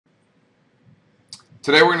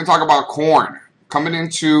Today we're going to talk about corn. Coming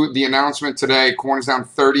into the announcement today, corn is down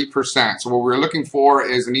 30%. So what we're looking for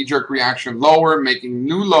is a knee-jerk reaction lower, making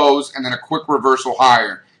new lows, and then a quick reversal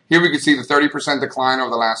higher. Here we can see the 30% decline over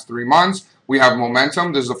the last 3 months. We have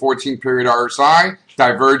momentum. This is a 14-period RSI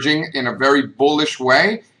diverging in a very bullish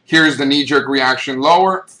way. Here's the knee-jerk reaction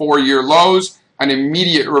lower, 4-year lows, an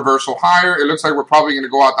immediate reversal higher. It looks like we're probably going to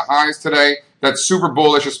go out the highs today. That's super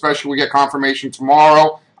bullish, especially if we get confirmation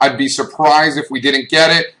tomorrow. I'd be surprised if we didn't get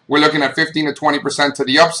it. We're looking at 15 to 20% to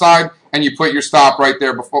the upside, and you put your stop right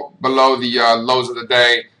there below the lows of the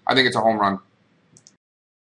day. I think it's a home run.